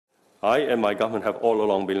I and my government have all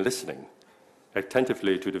along been listening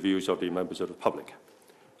attentively to the views of the members of the public.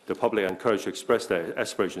 The public are encouraged to express their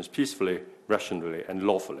aspirations peacefully, rationally, and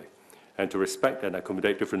lawfully, and to respect and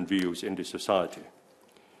accommodate different views in the society.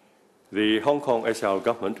 The Hong Kong SAR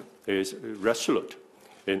government is resolute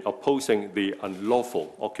in opposing the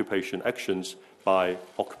unlawful occupation actions by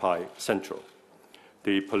Occupy Central.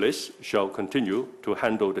 The police shall continue to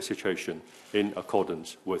handle the situation in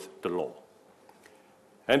accordance with the law.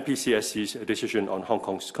 MPCSC's decision on Hong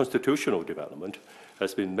Kong's constitutional development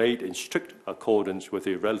has been made in strict accordance with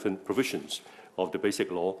the relevant provisions of the Basic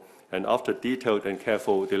Law and after detailed and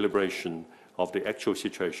careful deliberation of the actual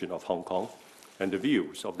situation of Hong Kong and the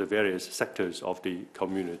views of the various sectors of the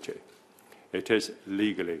community. It is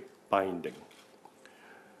legally binding.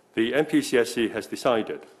 The MPCSC has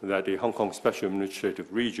decided that the Hong Kong Special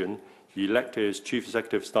Administrative Region elect its Chief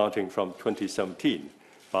Executive starting from 2017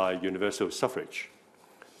 by universal suffrage.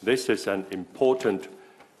 This is an important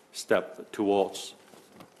step towards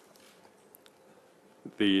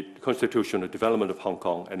the constitutional development of Hong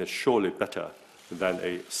Kong and is surely better than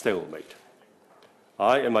a stalemate.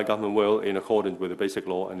 I and my government will, in accordance with the Basic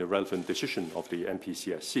Law and the relevant decision of the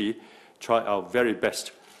MPCSC, try our very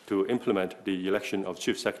best to implement the election of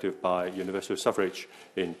Chief Executive by universal suffrage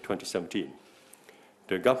in 2017.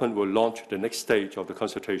 The government will launch the next stage of the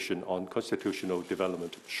consultation on constitutional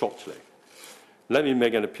development shortly. Let me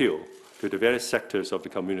make an appeal to the various sectors of the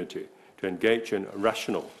community to engage in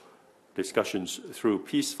rational discussions through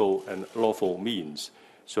peaceful and lawful means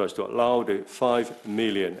so as to allow the 5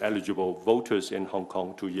 million eligible voters in Hong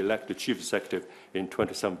Kong to elect the Chief Executive in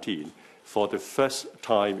 2017 for the first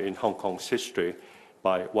time in Hong Kong's history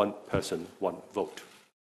by one person, one vote.